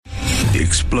The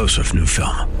explosive new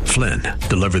film, Flynn,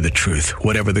 deliver the truth,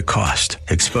 whatever the cost,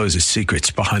 exposes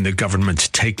secrets behind the government's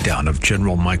takedown of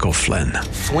General Michael Flynn.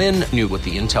 Flynn knew what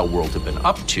the intel world had been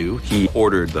up to. He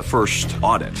ordered the first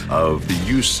audit of the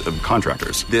use of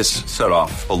contractors. This set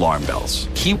off alarm bells.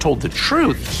 He told the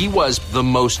truth. He was the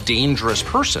most dangerous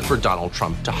person for Donald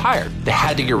Trump to hire. They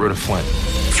had to get rid of Flynn.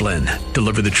 Flynn,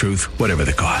 deliver the truth, whatever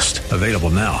the cost. Available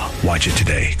now. Watch it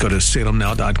today. Go to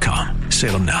salemnow.com.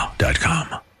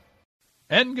 salemnow.com.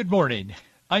 And good morning.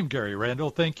 I'm Gary Randall.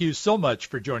 Thank you so much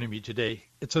for joining me today.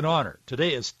 It's an honor.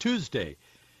 Today is Tuesday,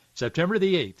 September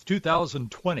the 8th,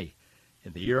 2020,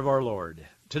 in the year of our Lord.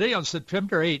 Today on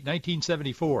September 8,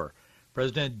 1974,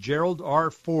 President Gerald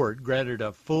R. Ford granted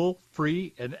a full,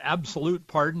 free, and absolute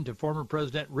pardon to former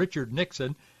President Richard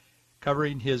Nixon,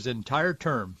 covering his entire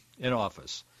term in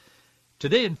office.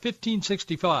 Today in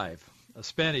 1565, a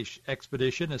Spanish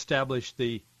expedition established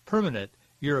the permanent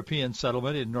European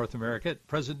settlement in North America at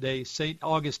present-day St.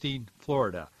 Augustine,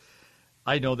 Florida.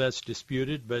 I know that's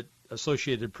disputed, but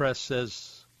Associated Press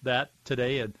says that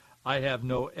today, and I have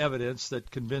no evidence that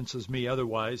convinces me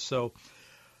otherwise, so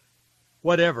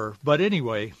whatever. But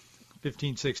anyway,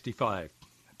 1565.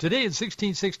 Today in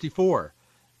 1664,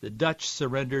 the Dutch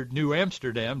surrendered New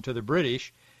Amsterdam to the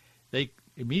British. They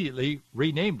immediately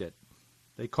renamed it.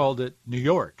 They called it New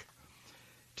York.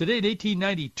 Today in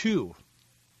 1892,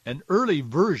 an early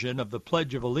version of the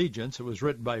Pledge of Allegiance, it was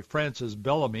written by Francis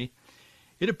Bellamy.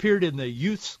 It appeared in the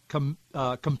Youth's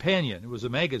Companion. It was a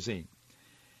magazine.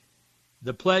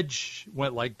 The pledge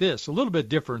went like this, a little bit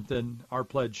different than our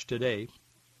pledge today. It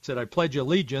said, I pledge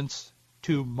allegiance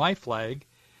to my flag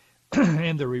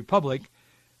and the republic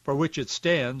for which it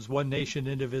stands, one nation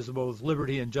indivisible with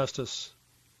liberty and justice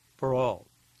for all.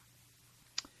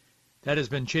 That has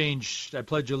been changed. I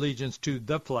pledge allegiance to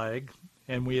the flag,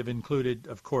 and we have included,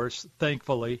 of course,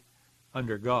 thankfully,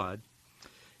 under God.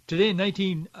 Today in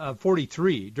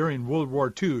 1943, during World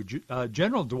War II,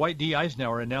 General Dwight D.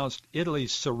 Eisenhower announced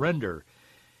Italy's surrender.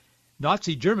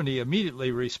 Nazi Germany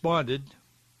immediately responded.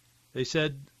 They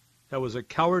said that was a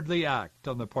cowardly act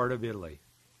on the part of Italy.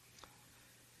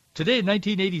 Today in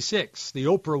 1986, the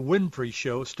Oprah Winfrey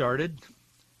Show started,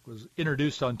 was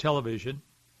introduced on television.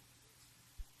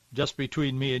 Just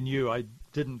between me and you,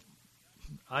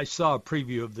 I saw a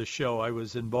preview of the show. I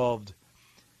was involved,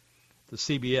 the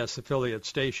CBS affiliate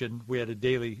station. We had a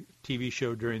daily TV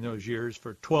show during those years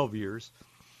for 12 years.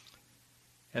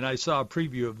 And I saw a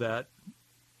preview of that.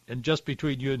 And just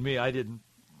between you and me, I didn't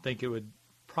think it would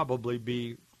probably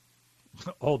be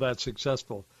all that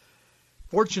successful.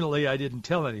 Fortunately, I didn't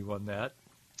tell anyone that.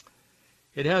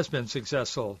 It has been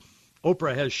successful.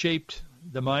 Oprah has shaped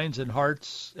the minds and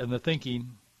hearts and the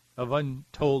thinking of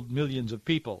untold millions of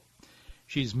people.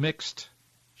 She's mixed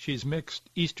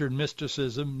Eastern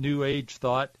mysticism, New Age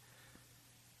thought,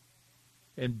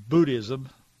 and Buddhism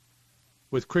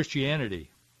with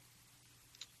Christianity.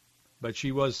 But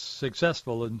she was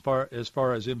successful as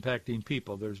far as impacting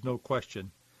people. There's no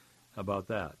question about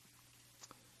that.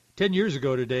 10 years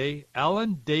ago today,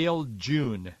 Alan Dale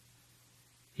June.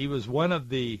 He was one of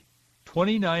the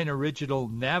 29 original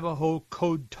Navajo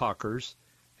code talkers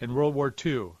in World War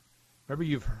II. Remember,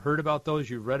 you've heard about those,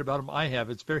 you've read about them. I have.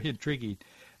 It's very intriguing.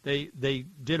 They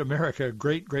did America a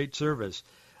great, great service.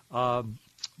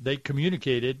 They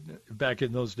communicated back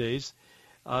in those days.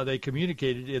 They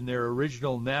communicated in their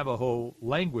original Navajo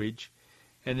language,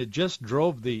 and it just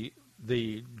drove the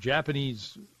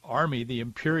Japanese army, the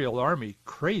Imperial Army,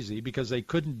 crazy because they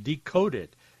couldn't decode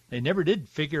it. They never did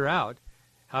figure out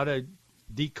how to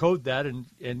decode that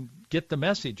and get the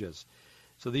messages.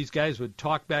 So these guys would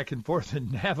talk back and forth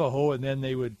in Navajo, and then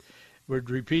they would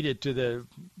repeat it to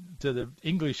the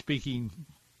English-speaking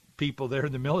people there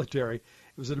in the military. It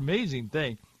was an amazing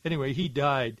thing. Anyway, he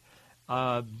died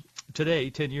today,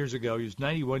 10 years ago. He was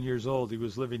 91 years old. He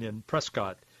was living in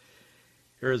Prescott,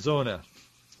 Arizona.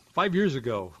 5 years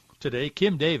ago today,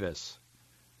 Kim Davis,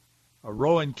 a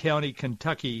Rowan County,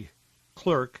 Kentucky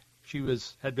clerk,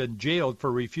 had been jailed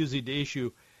for refusing to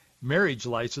issue marriage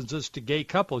licenses to gay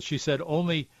couples. She said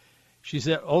only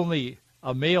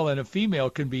a male and a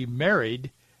female can be married,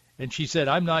 and she said,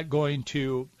 I'm not going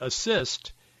to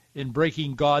assist in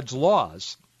breaking God's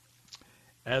laws.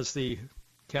 As the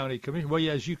county commissioner, well,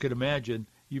 yeah, as you can imagine,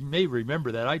 you may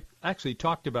remember that. I actually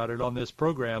talked about it on this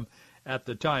program at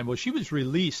the time. Well, she was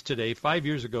released today, 5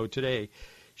 years ago today.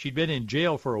 She'd been in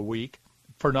jail for a week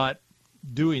for not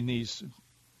doing these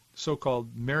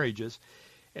so-called marriages,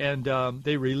 and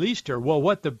they released her. Well,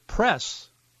 what the press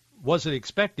wasn't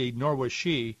expecting, nor was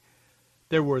she,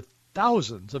 there were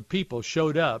thousands of people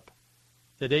showed up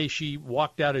the day she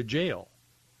walked out of jail.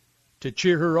 to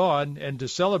cheer her on and to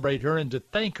celebrate her and to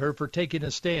thank her for taking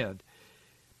a stand.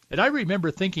 And I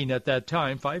remember thinking at that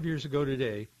time, 5 years ago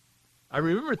today, I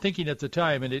remember thinking at the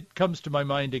time, and it comes to my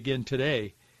mind again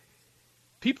today,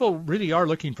 people really are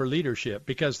looking for leadership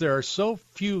because there are so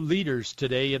few leaders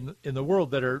today in the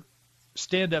world that are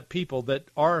stand-up people that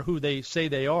are who they say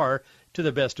they are to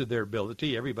the best of their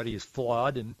ability. Everybody is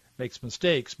flawed and makes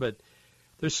mistakes, but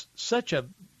there's such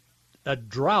a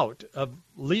drought of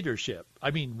leadership.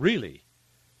 I mean, really.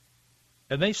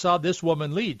 And they saw this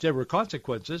woman lead. There were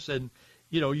consequences, and,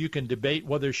 you can debate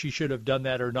whether she should have done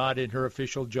that or not in her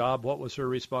official job, what was her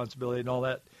responsibility, and all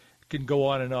that can go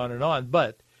on and on and on.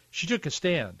 But she took a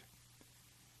stand,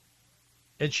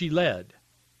 and she led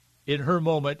in her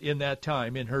moment, in that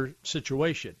time, in her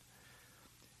situation.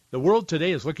 The world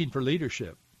today is looking for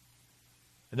leadership,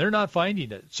 and they're not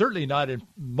finding it, certainly not in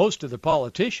most of the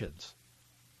politicians.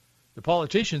 The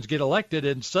politicians get elected,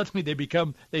 and suddenly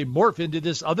they morph into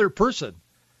this other person.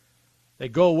 They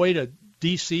go away to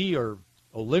D.C. or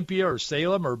Olympia or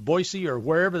Salem or Boise or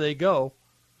wherever they go,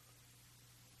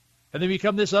 and they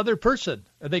become this other person.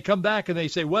 And they come back and they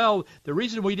say, well, the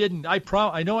reason we didn't,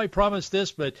 I know I promised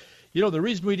this, but, the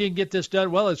reason we didn't get this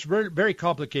done, well, it's very, very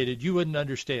complicated. You wouldn't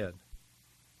understand.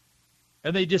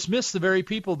 And they dismiss the very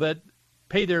people that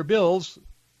pay their bills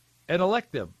and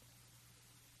elect them.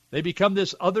 They become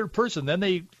this other person. Then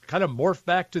they kind of morph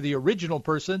back to the original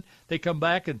person. They come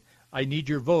back and, I need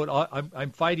your vote.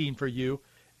 I'm fighting for you.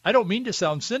 I don't mean to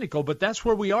sound cynical, but that's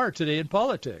where we are today in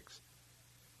politics.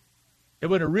 And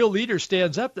when a real leader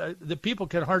stands up, the people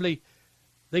can hardly,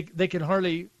 they can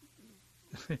hardly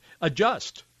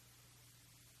adjust.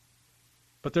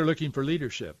 But they're looking for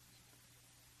leadership.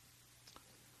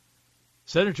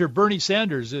 Senator Bernie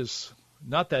Sanders is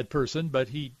not that person, but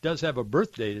he does have a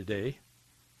birthday today.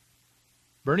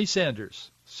 Bernie Sanders,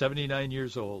 79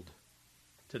 years old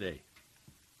today.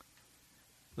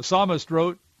 The psalmist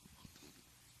wrote,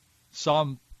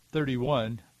 Psalm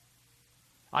 31,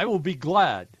 I will be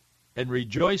glad and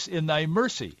rejoice in thy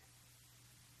mercy,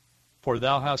 for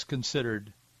thou hast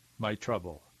considered my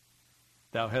trouble.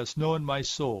 Thou hast known my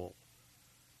soul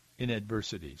in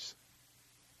adversities.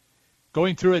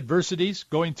 Going through adversities,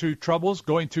 going through troubles,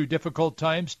 going through difficult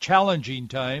times, challenging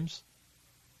times,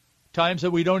 times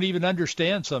that we don't even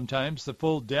understand sometimes, the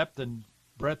full depth and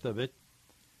breadth of it,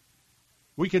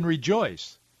 we can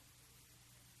rejoice.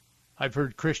 I've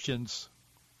heard Christians,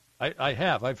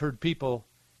 I've heard people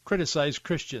criticize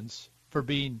Christians for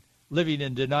living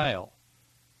in denial.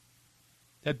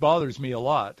 That bothers me a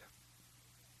lot.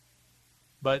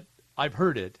 But I've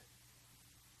heard it.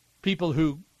 People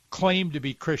who claim to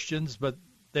be Christians, but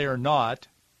they are not.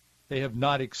 They have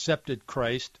not accepted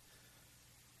Christ.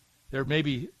 There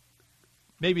maybe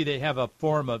they have a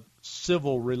form of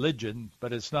civil religion,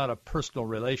 but it's not a personal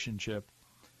relationship.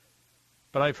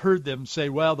 But I've heard them say,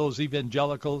 well, those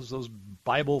evangelicals, those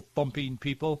Bible-thumping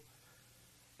people,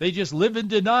 they just live in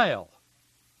denial.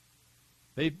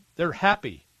 They're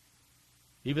happy,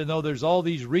 even though there's all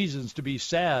these reasons to be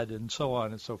sad and so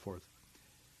on and so forth.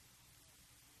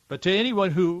 But to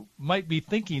anyone who might be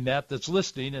thinking that's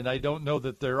listening, and I don't know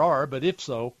that there are, but if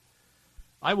so,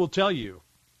 I will tell you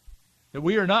that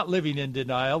we are not living in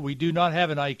denial. We do not have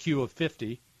an IQ of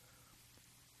 50.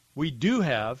 We do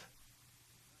have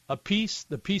a peace,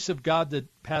 the peace of God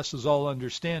that passes all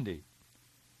understanding.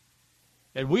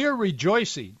 And we are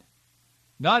rejoicing,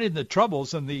 not in the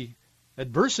troubles and the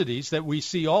adversities that we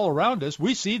see all around us.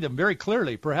 We see them very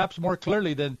clearly, perhaps more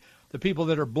clearly than the people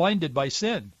that are blinded by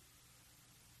sin.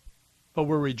 But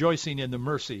we're rejoicing in the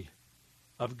mercy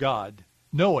of God,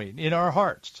 knowing in our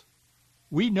hearts,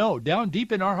 we know, down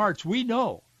deep in our hearts, we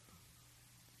know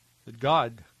that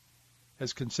God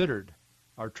has considered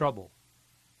our trouble,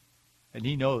 and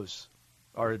he knows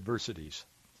our adversities.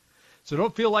 So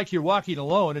don't feel like you're walking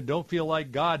alone, and don't feel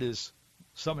like God is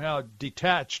somehow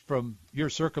detached from your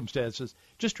circumstances.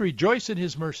 Just rejoice in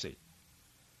his mercy.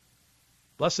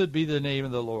 Blessed be the name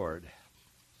of the Lord.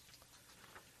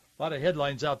 A lot of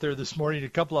headlines out there this morning. A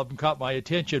couple of them caught my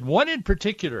attention. One in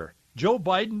particular, Joe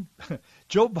Biden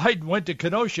went to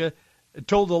Kenosha and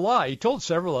told a lie. He told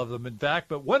several of them, in fact,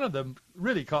 but one of them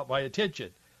really caught my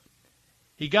attention.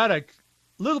 He got a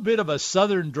little bit of a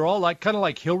southern drawl, kind of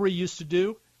like Hillary used to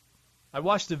do. I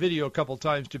watched the video a couple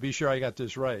times to be sure I got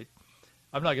this right.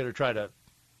 I'm not going to try to,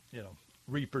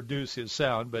 reproduce his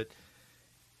sound, but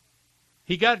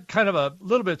he got kind of a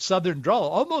little bit southern drawl,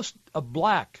 almost a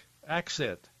black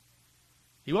accent.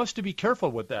 He wants to be careful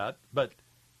with that, but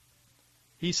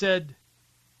he said,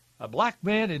 a black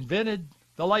man invented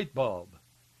the light bulb,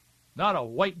 not a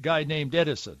white guy named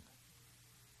Edison.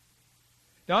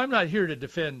 Now, I'm not here to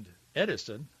defend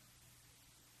Edison.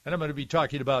 And I'm going to be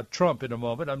talking about Trump in a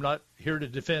moment. I'm not here to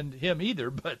defend him either,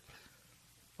 but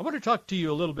I want to talk to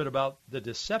you a little bit about the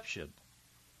deception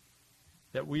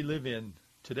that we live in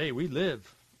today. We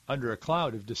live under a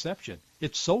cloud of deception.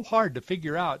 It's so hard to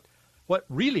figure out what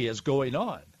really is going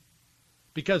on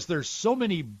because there's so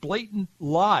many blatant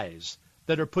lies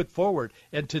that are put forward.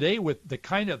 And today, with the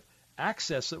kind of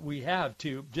access that we have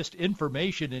to just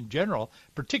information in general,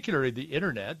 particularly the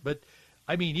internet, but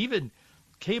I mean, even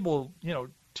cable,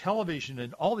 television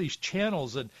and all these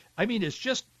channels. And I mean,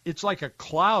 it's like a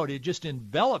cloud. It just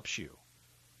envelops you.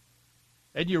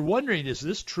 And you're wondering, is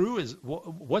this true?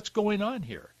 What's going on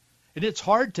here? And it's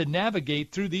hard to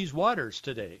navigate through these waters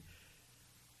today.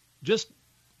 Just,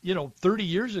 30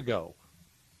 years ago,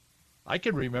 I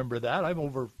can remember that. I'm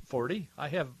over 40. I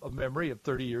have a memory of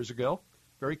 30 years ago,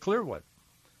 very clear one.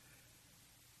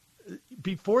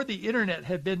 Before the internet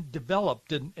had been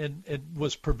developed and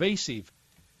was pervasive,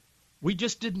 we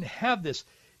just didn't have this.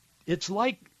 It's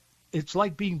like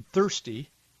being thirsty.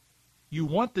 You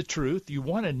want the truth. You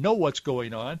want to know what's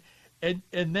going on, and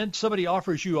then somebody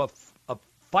offers you a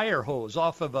fire hose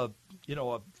off of a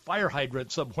fire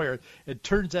hydrant somewhere and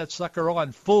turns that sucker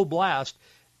on full blast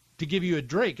to give you a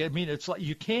drink. I mean, it's like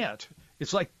you can't.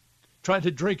 It's like trying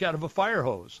to drink out of a fire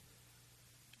hose.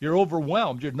 You're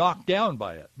overwhelmed. You're knocked down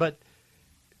by it. But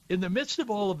in the midst of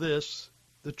all of this,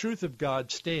 the truth of God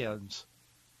stands,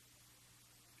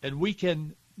 and we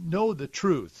can know the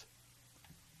truth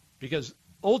because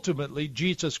ultimately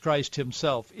Jesus Christ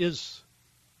himself is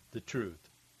the truth.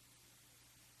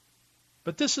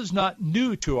 But this is not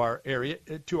new to our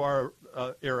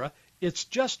era. It's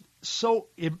just so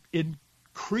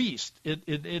increased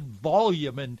in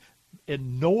volume and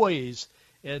in noise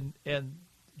and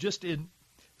just in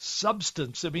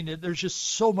substance. I mean, there's just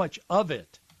so much of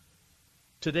it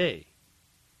today.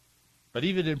 But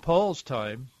even in Paul's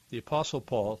time, the Apostle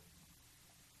Paul,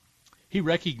 he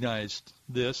recognized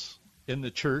this in the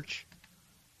church,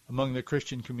 among the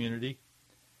Christian community.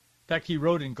 In fact, he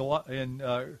wrote in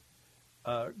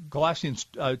Galatians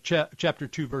chapter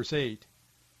 2, verse 8.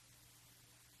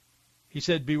 He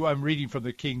said, I'm reading from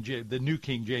the New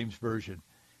King James Version.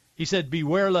 He said,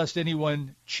 "Beware lest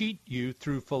anyone cheat you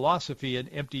through philosophy and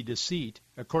empty deceit,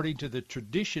 according to the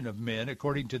tradition of men,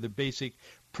 according to the basic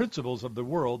principles of the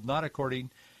world, not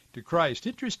according to Christ."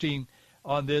 Interesting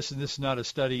on this, and this is not a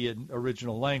study in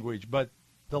original language, but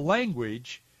the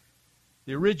language,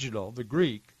 the original, the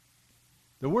Greek,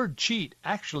 the word cheat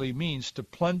actually means to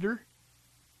plunder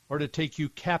or to take you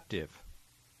captive.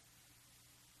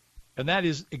 And that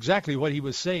is exactly what he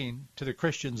was saying to the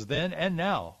Christians then and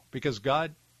now, because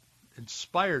God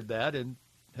inspired that and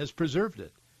has preserved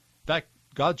it. In fact,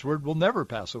 God's word will never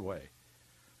pass away.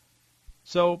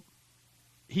 So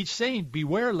he's saying,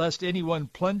 beware lest anyone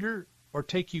plunder or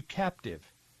take you captive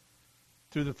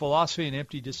through the philosophy and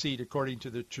empty deceit, according to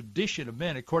the tradition of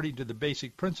men, according to the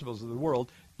basic principles of the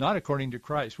world, not according to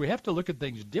Christ. We have to look at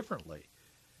things differently.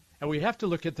 And we have to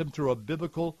look at them through a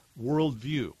biblical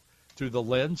worldview, through the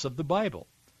lens of the Bible.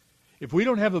 If we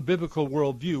don't have a biblical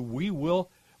worldview, we will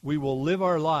live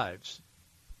our lives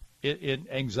in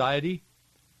anxiety.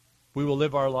 We will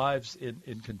live our lives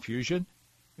in confusion,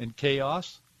 in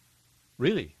chaos.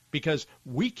 Really, because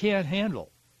we can't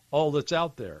handle all that's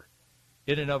out there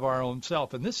in and of our own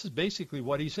self. And this is basically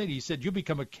what he said. He said, you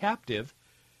become a captive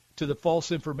to the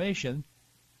false information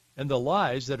and the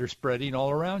lies that are spreading all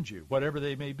around you, whatever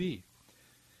they may be.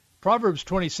 Proverbs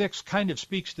 26 kind of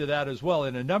speaks to that as well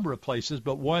in a number of places,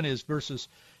 but one is verses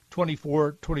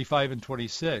 24, 25, and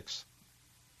 26.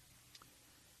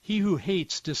 He who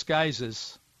hates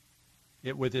disguises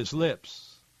it with his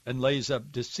lips and lays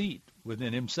up deceit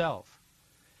within himself.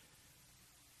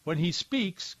 When he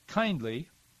speaks kindly,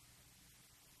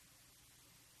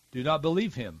 do not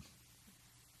believe him.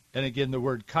 And again, the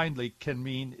word kindly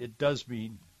does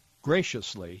mean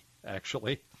graciously,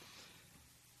 actually.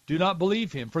 Do not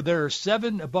believe him, for there are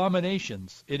 7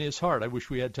 abominations in his heart. I wish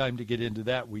we had time to get into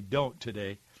that. We don't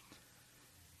today.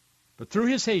 But through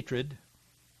his hatred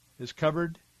is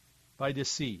covered by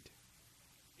deceit.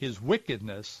 His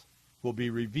wickedness will be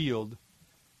revealed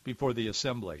before the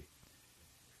assembly.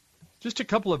 Just a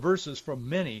couple of verses from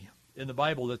many in the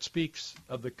Bible that speaks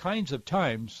of the kinds of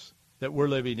times that we're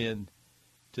living in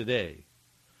today.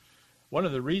 One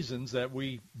of the reasons that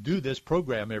we do this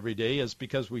program every day is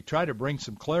because we try to bring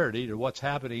some clarity to what's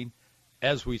happening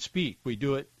as we speak. We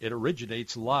do it. It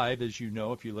originates live, as you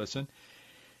know, if you listen,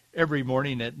 every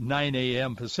morning at 9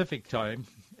 a.m. Pacific time,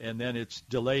 and then it's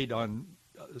delayed on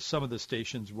some of the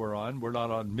stations we're on. We're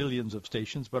not on millions of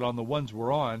stations, but on the ones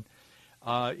we're on,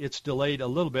 it's delayed a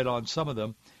little bit on some of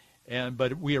them.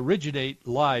 But we originate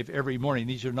live every morning.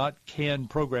 These are not canned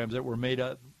programs that were made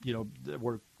up, that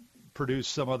were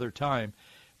produced some other time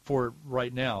for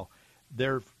right now.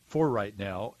 They're for right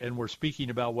now, and we're speaking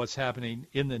about what's happening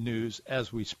in the news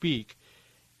as we speak,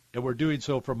 and we're doing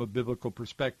so from a biblical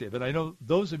perspective. And I know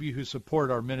those of you who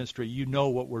support our ministry, you know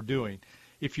what we're doing.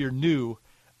 If you're new,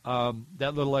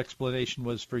 that little explanation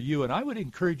was for you, and I would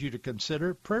encourage you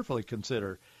to prayerfully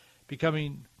consider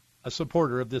becoming a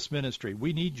supporter of this ministry.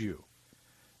 We need you.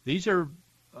 These are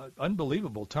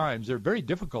unbelievable times. They're very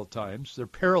difficult times. They're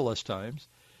perilous times.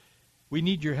 We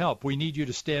need your help. We need you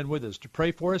to stand with us, to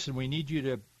pray for us, and we need you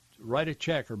to write a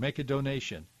check or make a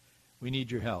donation. We need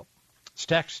your help. It's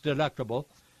tax deductible,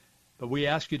 but we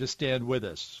ask you to stand with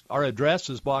us. Our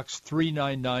address is Box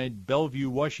 399, Bellevue,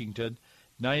 Washington,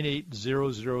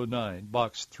 98009.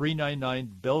 Box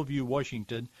 399, Bellevue,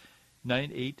 Washington,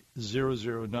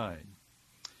 98009.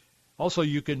 Also,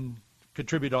 you can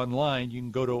contribute online. You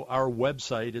can go to our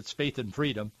website. It's Faith and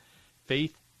Freedom,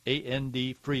 Faith,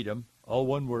 A-N-D, Freedom, all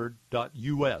one word,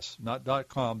 .us, not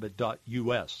 .com, but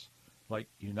 .us, like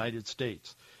United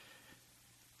States.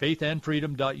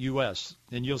 faithandfreedom.us,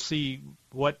 and you'll see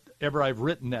whatever I've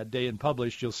written that day and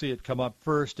published, you'll see it come up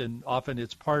first, and often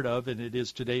it's part of, and it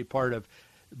is today part of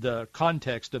the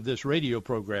context of this radio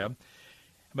program.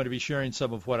 I'm going to be sharing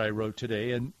some of what I wrote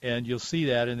today, and you'll see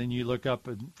that, and then you look up,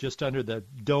 and just under the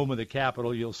dome of the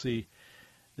Capitol, you'll see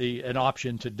an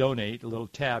option to donate, a little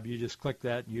tab. You just click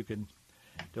that, and you can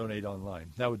donate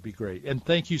online. That would be great. And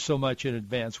thank you so much in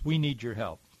advance. We need your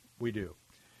help. We do.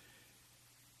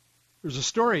 There's a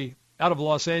story out of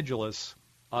Los Angeles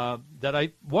that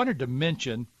I wanted to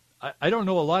mention. I don't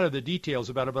know a lot of the details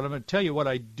about it, but I'm going to tell you what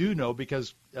I do know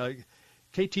because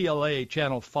KTLA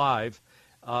Channel 5,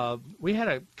 we had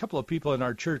a couple of people in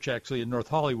our church actually in North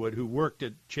Hollywood who worked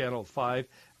at Channel 5.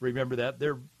 Remember that?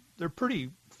 They're pretty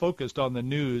focused on the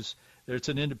news. It's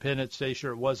an independent station,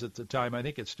 or it was at the time. I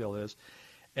think it still is.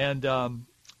 And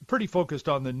pretty focused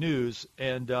on the news,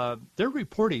 and they're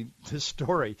reporting this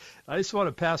story. I just want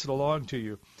to pass it along to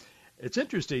you. It's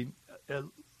interesting.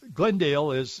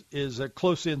 Glendale is a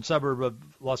close-in suburb of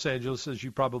Los Angeles, as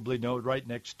you probably know, right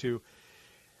next to,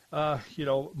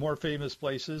 more famous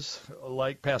places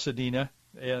like Pasadena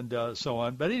and so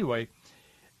on. But anyway,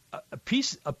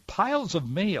 piles of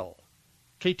mail,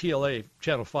 KTLA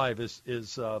Channel 5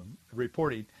 is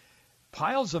reporting,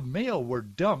 piles of mail were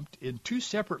dumped in two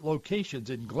separate locations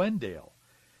in Glendale.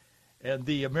 And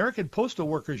the American Postal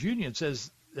Workers Union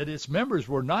says that its members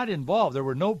were not involved. There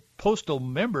were no postal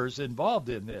members involved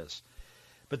in this.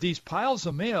 But these piles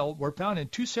of mail were found in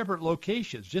two separate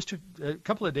locations just a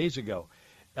couple of days ago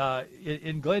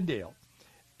in Glendale,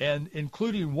 and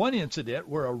including one incident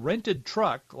where a rented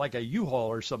truck, like a U-Haul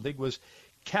or something, was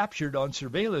captured on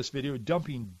surveillance video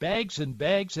dumping bags and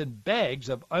bags and bags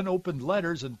of unopened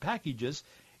letters and packages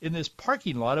in this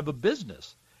parking lot of a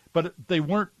business. But they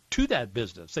weren't to that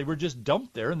business. They were just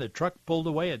dumped there, and the truck pulled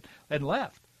away and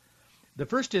left. The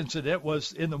first incident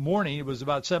was in the morning. It was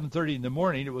about 7:30 in the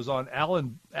morning. It was on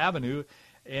Allen Avenue,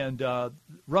 and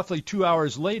roughly 2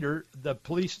 hours later, the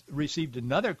police received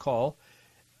another call.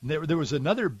 There was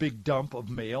another big dump of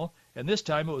mail, and this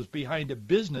time it was behind a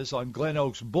business on Glen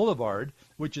Oaks Boulevard,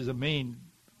 which is a main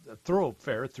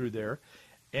thoroughfare through there.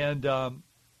 And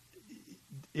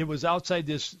it was outside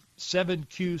this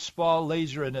 7Q Spa,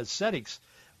 Laser, and Aesthetics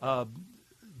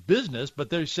business,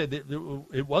 but they said that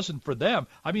it wasn't for them.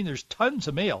 I mean, there's tons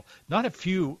of mail, not a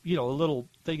few, a little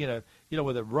thing in a,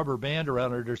 with a rubber band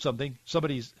around it or something,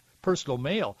 somebody's personal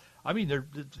mail. I mean, there's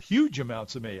huge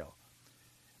amounts of mail.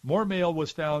 More mail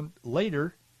was found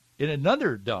later in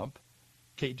another dump,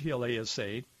 KTLA is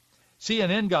saying.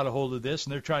 CNN got a hold of this,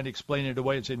 and they're trying to explain it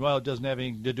away and saying, well, it doesn't have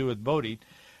anything to do with voting.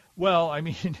 Well, I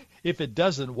mean, if it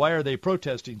doesn't, why are they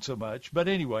protesting so much? But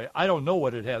anyway, I don't know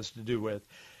what it has to do with.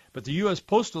 But the U.S.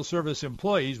 Postal Service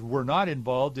employees were not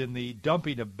involved in the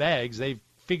dumping of bags. They've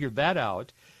figured that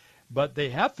out. But they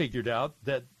have figured out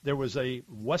that there was a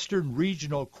Western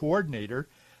Regional Coordinator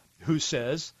who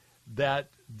says that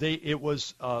it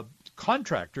was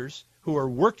contractors who are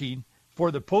working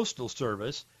for the Postal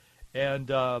Service, and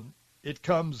it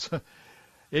comes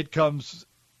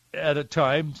at a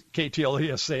time,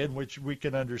 KTLA is saying, which we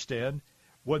can understand,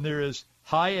 when there is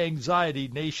high anxiety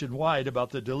nationwide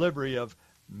about the delivery of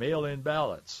mail-in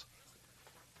ballots.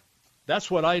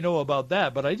 That's what I know about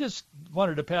that, but I just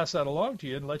wanted to pass that along to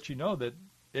you and let you know that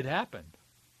it happened.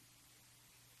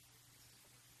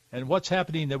 And what's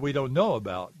happening that we don't know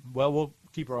about? Well, we'll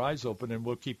keep our eyes open, and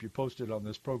we'll keep you posted on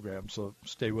this program, so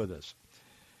stay with us.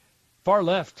 Far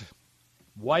left,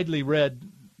 widely read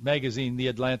magazine, The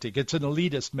Atlantic. It's an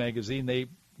elitist magazine. They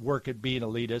work at being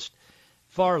elitist,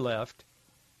 far left.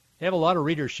 They have a lot of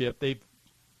readership. They've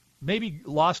maybe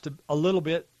lost a little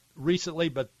bit recently,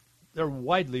 but they're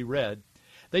widely read.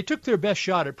 They took their best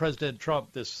shot at President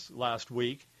Trump this last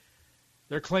week.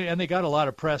 They're claiming, and they got a lot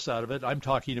of press out of it. I'm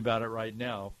talking about it right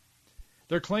now.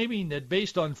 They're claiming that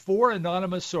based on 4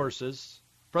 anonymous sources,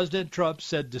 President Trump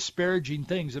said disparaging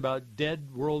things about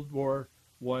dead World War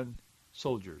I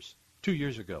soldiers 2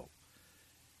 years ago.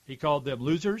 He called them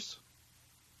losers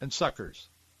and suckers.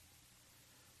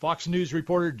 Fox News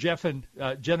reporter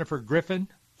Jennifer Griffin,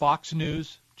 Fox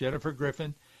News, Jennifer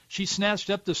Griffin, she snatched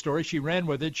up the story. She ran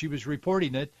with it. She was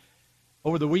reporting it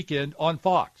over the weekend on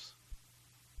Fox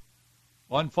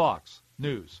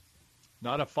News.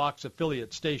 Not a Fox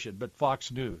affiliate station, but Fox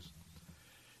News.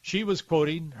 She was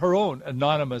quoting her own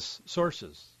anonymous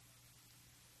sources.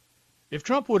 If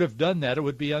Trump would have done that, it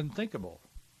would be unthinkable,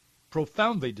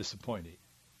 profoundly disappointing.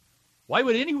 Why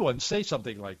would anyone say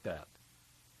something like that?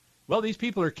 Well, these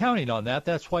people are counting on that.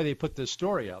 That's why they put this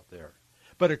story out there.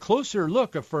 But a closer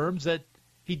look affirms that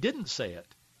he didn't say it.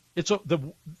 It's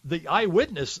the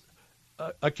eyewitness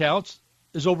accounts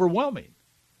is overwhelming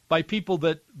by people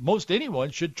that most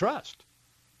anyone should trust.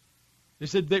 They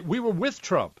said that we were with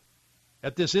Trump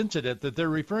at this incident that they're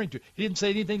referring to. He didn't say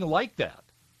anything like that.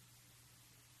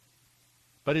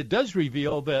 But it does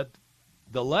reveal that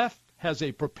the left has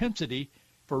a propensity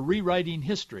for rewriting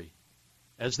history,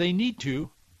 as they need to,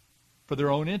 for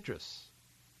their own interests,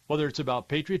 whether it's about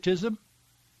patriotism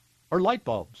or light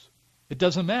bulbs. It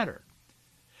doesn't matter.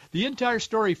 The entire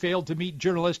story failed to meet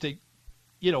journalistic,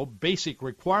 basic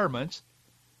requirements.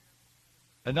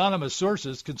 Anonymous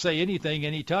sources can say anything,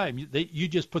 anytime. You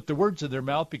just put the words in their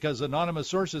mouth because anonymous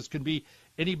sources can be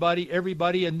anybody,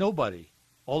 everybody, and nobody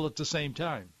all at the same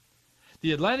time.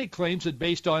 The Atlantic claims that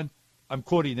based on, I'm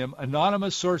quoting them,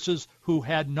 anonymous sources who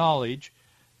had knowledge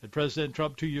that President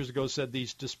Trump 2 years ago said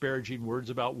these disparaging words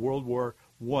about World War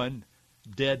I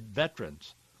dead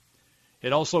veterans.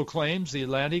 It also claims, the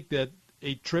Atlantic, that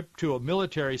a trip to a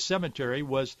military cemetery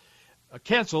was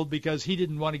canceled because he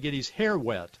didn't want to get his hair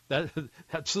wet.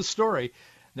 That's the story.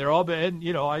 They're all, and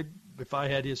if I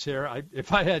had his hair,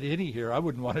 if I had any hair, I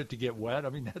wouldn't want it to get wet.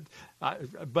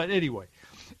 But anyway,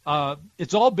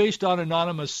 it's all based on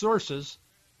anonymous sources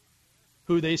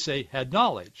who they say had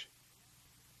knowledge.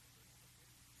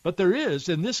 But there is,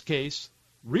 in this case,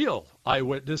 real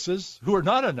eyewitnesses who are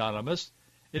not anonymous.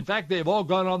 In fact, they've all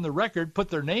gone on the record, put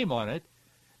their name on it.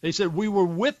 They said, we were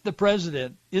with the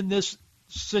president in this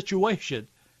situation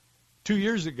 2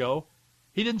 years ago.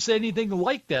 He didn't say anything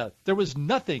like that. There was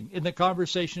nothing in the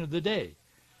conversation of the day.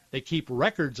 They keep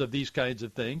records of these kinds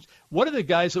of things. One of the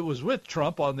guys that was with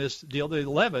Trump on this deal, the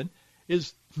 11,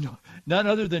 is none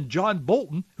other than John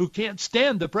Bolton, who can't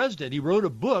stand the president. He wrote a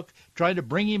book trying to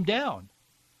bring him down.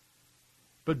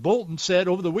 But Bolton said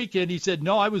over the weekend, he said,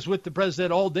 no, I was with the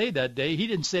president all day that day. He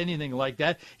didn't say anything like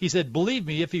that. He said, believe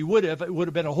me, if he would have, it would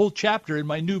have been a whole chapter in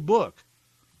my new book.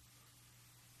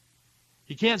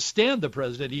 He can't stand the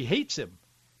president. He hates him.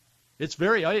 It's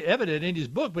very evident in his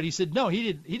book, but he said, no,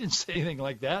 he didn't say anything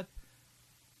like that.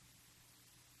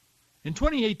 In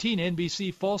 2018,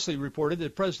 NBC falsely reported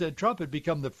that President Trump had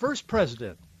become the first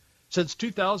president since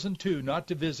 2002 not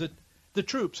to visit the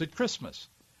troops at Christmas.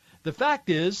 The fact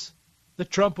is that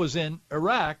Trump was in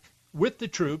Iraq with the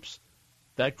troops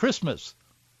that Christmas.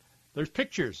 There's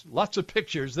pictures, lots of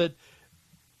pictures that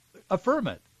affirm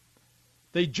it.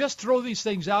 They just throw these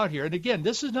things out here. And again,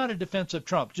 this is not a defense of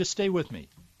Trump. Just stay with me.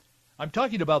 I'm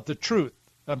talking about the truth.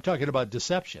 I'm talking about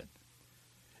deception.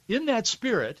 In that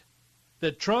spirit,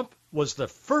 that Trump was the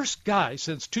first guy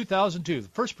since 2002, the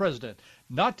first president,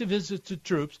 not to visit the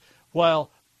troops,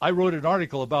 while I wrote an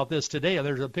article about this today, and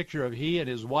there's a picture of he and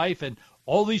his wife and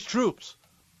all these troops,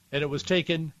 and it was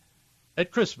taken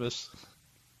at Christmas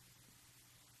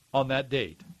on that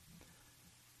date.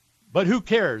 But who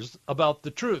cares about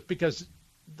the truth? Because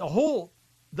the whole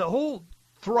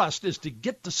thrust is to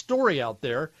get the story out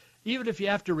there, even if you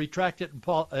have to retract it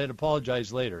and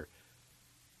apologize later.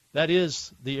 That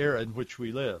is the era in which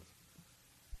we live.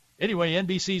 Anyway,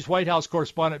 NBC's White House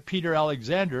correspondent Peter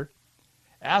Alexander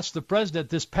asked the president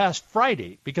this past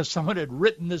Friday, because someone had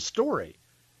written this story,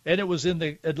 and it was in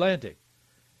the Atlantic.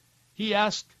 He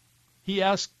asked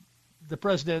the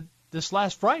president this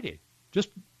last Friday, just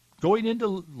going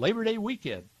into Labor Day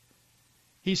weekend.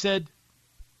 He said,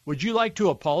 would you like to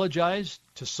apologize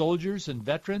to soldiers and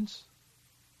veterans?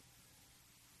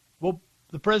 Well,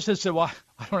 the president said, well,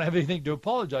 I don't have anything to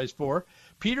apologize for.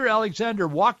 Peter Alexander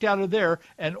walked out of there,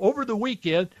 and over the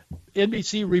weekend,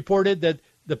 NBC reported that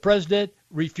the president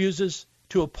refuses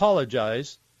to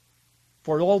apologize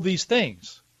for all these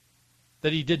things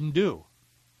that he didn't do.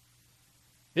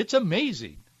 It's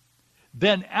amazing.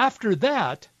 Then after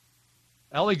that,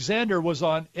 Alexander was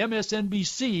on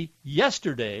MSNBC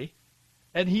yesterday,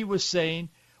 and he was saying,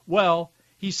 well,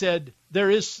 he said,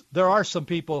 there are some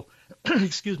people,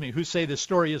 excuse me, who say the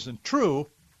story isn't true,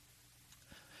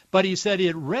 but he said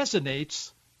it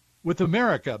resonates with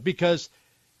America because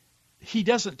he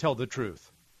doesn't tell the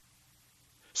truth.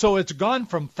 So it's gone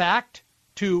from fact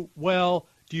to, well,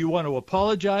 do you want to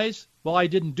apologize? Well, I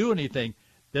didn't do anything.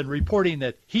 Then reporting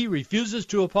that he refuses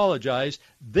to apologize,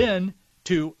 then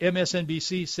to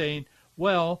MSNBC saying,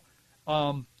 well,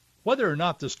 whether or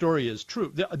not the story is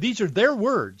true, these are their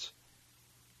words.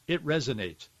 It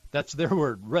resonates. That's their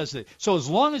word, resonate. So as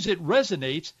long as it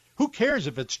resonates, who cares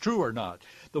if it's true or not?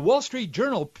 The Wall Street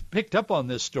Journal picked up on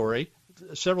this story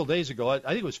several days ago. I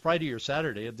think it was Friday or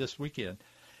Saturday of this weekend.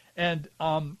 And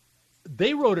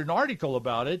they wrote an article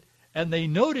about it, and they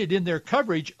noted in their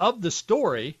coverage of the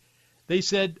story, they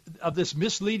said, of this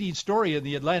misleading story in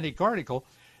the Atlantic article,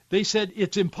 they said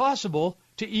it's impossible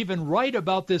to even write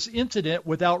about this incident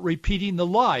without repeating the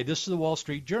lie. This is the Wall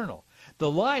Street Journal. The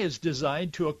lie is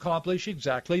designed to accomplish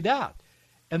exactly that.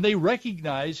 And they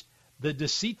recognized the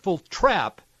deceitful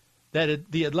trap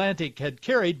that the Atlantic had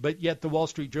carried, but yet the Wall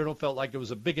Street Journal felt like it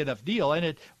was a big enough deal, and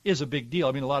it is a big deal.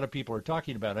 I mean, a lot of people are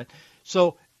talking about it.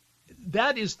 So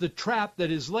that is the trap that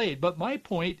is laid. But my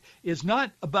point is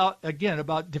not about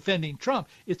defending Trump.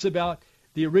 It's about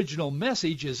the original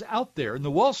message is out there. And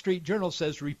the Wall Street Journal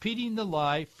says repeating the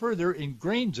lie further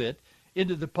ingrains it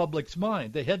into the public's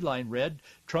mind. The headline read,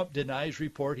 Trump denies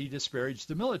report he disparaged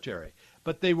the military.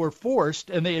 But they were forced,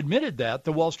 and they admitted that,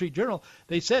 the Wall Street Journal,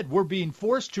 they said, we're being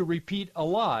forced to repeat a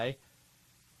lie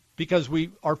because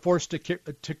we are forced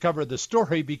to cover the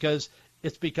story because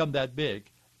it's become that big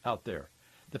out there.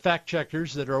 The fact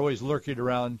checkers that are always lurking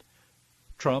around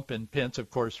Trump and Pence, of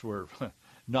course, were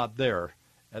not there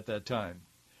at that time.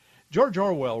 George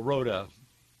Orwell wrote a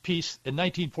piece in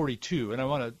 1942, and I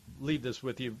want to leave this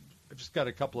with you. I've just got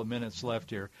a couple of minutes left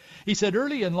here. He said,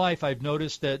 early in life, I've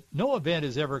noticed that no event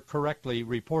is ever correctly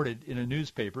reported in a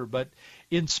newspaper, but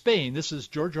in Spain, this is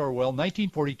George Orwell,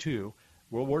 1942,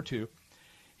 World War II,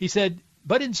 he said,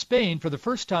 but in Spain, for the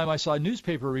first time, I saw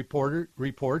newspaper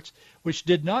reports which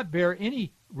did not bear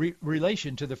any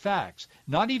relation to the facts,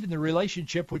 not even the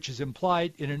relationship which is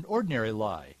implied in an ordinary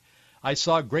lie. I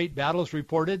saw great battles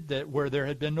reported where there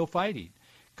had been no fighting.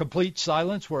 Complete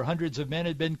silence where hundreds of men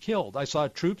had been killed. I saw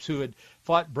troops who had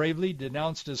fought bravely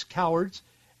denounced as cowards,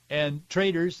 and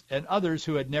traitors and others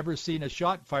who had never seen a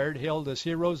shot fired hailed as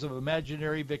heroes of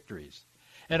imaginary victories.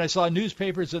 And I saw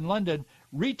newspapers in London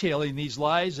retailing these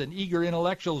lies and eager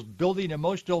intellectuals building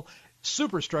emotional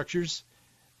superstructures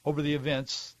over the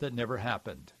events that never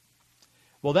happened.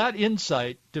 Well, that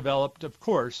insight developed, of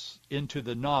course, into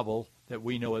the novel that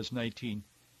we know as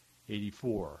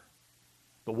 1984.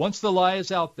 But once the lie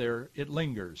is out there, it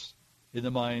lingers in the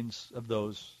minds of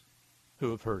those who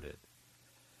have heard it.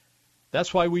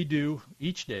 That's why we do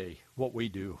each day what we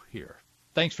do here.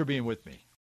 Thanks for being with me.